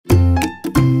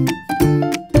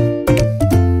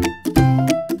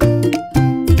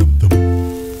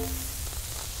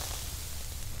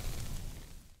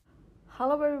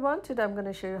everyone, today I'm going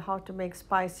to show you how to make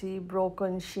spicy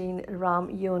broken Shin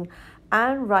Ramyun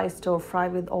and rice stir fry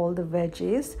with all the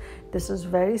veggies. This is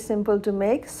very simple to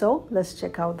make, so let's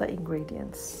check out the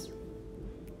ingredients.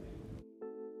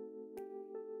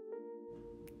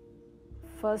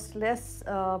 First, let's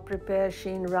prepare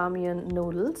Shin Ramyun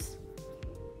noodles.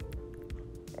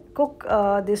 Cook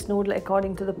this noodle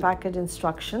according to the package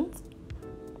instructions.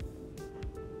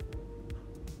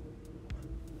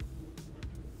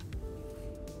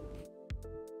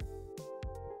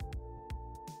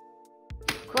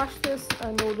 Crush this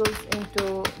noodles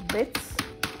into bits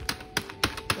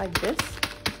like this.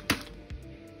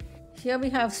 Here we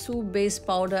have soup base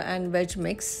powder and veg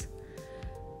mix.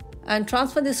 And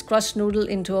transfer this crushed noodle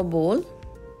into a bowl.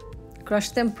 Crush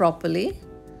them properly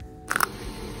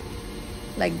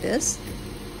like this.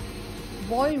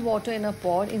 Boil water in a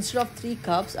pot. Instead of 3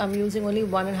 cups, I'm using only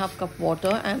 1.5 cup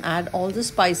water, and add all the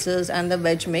spices and the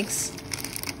veg mix.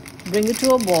 Bring it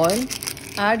to a boil.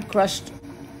 Add crushed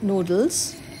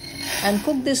noodles and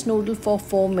cook this noodle for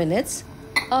 4 minutes.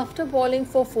 After boiling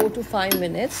for 4 to 5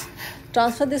 minutes,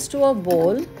 transfer this to a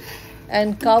bowl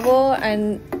and cover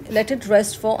and let it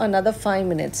rest for another 5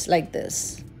 minutes like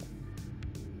this.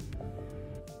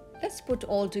 Let's put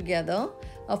all together.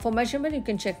 For measurement, you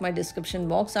can check my description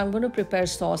box. I'm going to prepare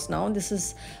sauce now. This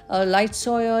is light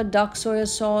soya, dark soya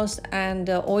sauce, and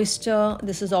oyster.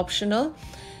 This is optional.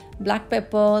 Black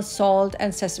pepper, salt,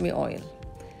 and sesame oil.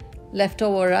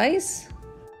 Leftover rice.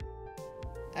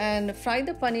 And fry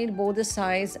the paneer both the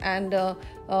sides and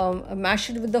mash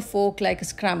it with the fork like a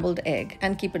scrambled egg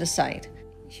and keep it aside.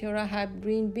 Here I have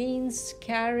green beans,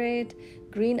 carrot,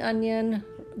 green onion,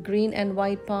 green and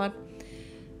white part,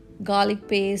 garlic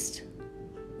paste,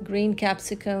 green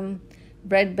capsicum,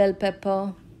 red bell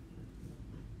pepper,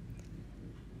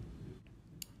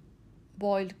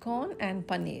 boiled corn and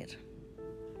paneer,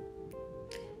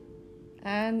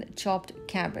 and chopped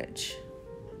cabbage.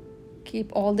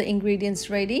 Keep all the ingredients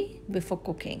ready before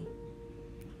cooking.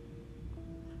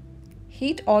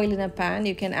 Heat oil in a pan.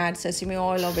 You can add sesame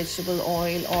oil or vegetable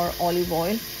oil or olive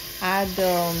oil. Add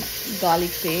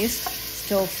garlic paste.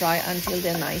 Stir fry until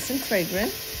they're nice and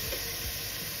fragrant.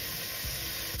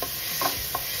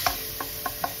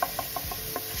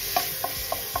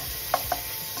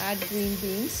 Add green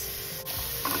beans.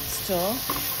 Stir.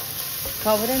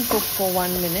 Cover and cook for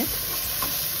 1 minute.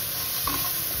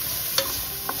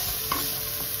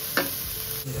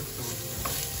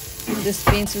 This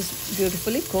beans is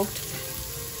beautifully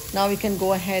cooked. Now we can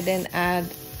go ahead and add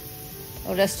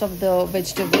the rest of the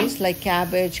vegetables like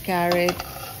cabbage, carrot,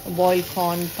 boiled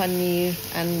corn, paneer,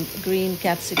 and green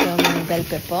capsicum and bell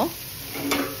pepper.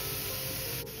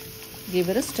 Give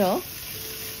it a stir.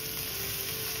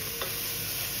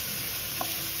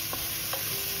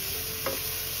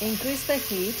 Increase the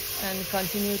heat and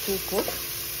continue to cook.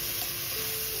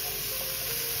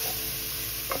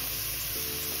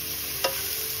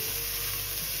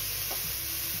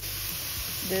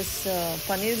 This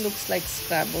paneer looks like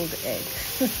scrambled egg.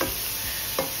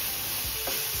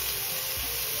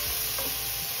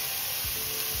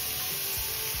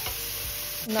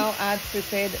 Now add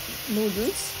prepared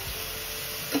noodles.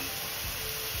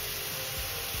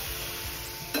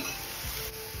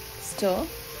 Stir.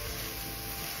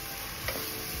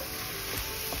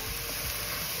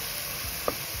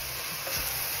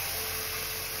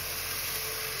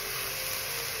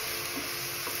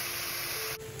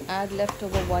 Add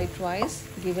leftover white rice.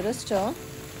 Give it a stir.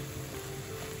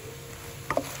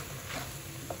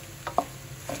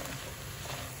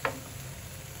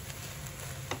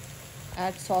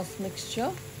 Add sauce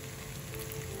mixture.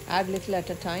 Add little at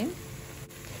a time.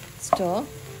 Stir.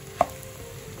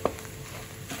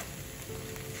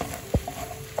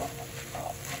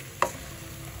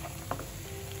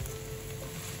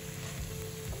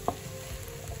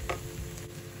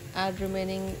 Add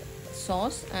remaining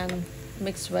sauce and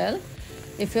mix well.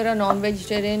 If you're a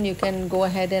non-vegetarian, you can go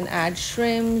ahead and add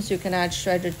shrimps. You can add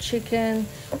shredded chicken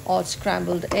or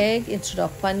scrambled egg instead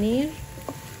of paneer.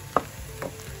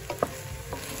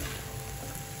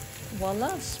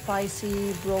 Voila,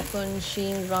 spicy broken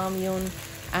Shin Ramyun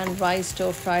and rice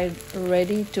stir fried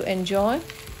ready to enjoy.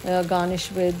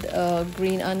 Garnish with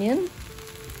green onion.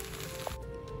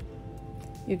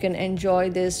 You can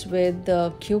enjoy this with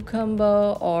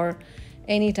cucumber or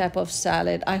any type of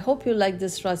salad. I hope you like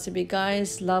this recipe,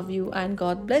 guys. Love you and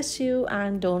God bless you.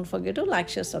 And don't forget to like,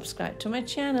 share, subscribe to my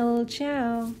channel.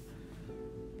 Ciao.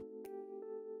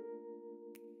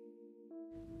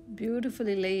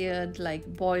 Beautifully layered like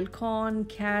boiled corn,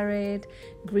 carrot,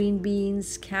 green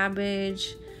beans,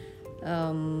 cabbage,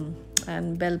 and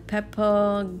bell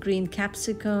pepper, green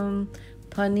capsicum,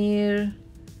 paneer,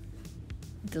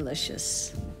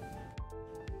 delicious.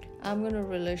 I'm going to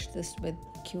relish this with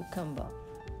cucumber.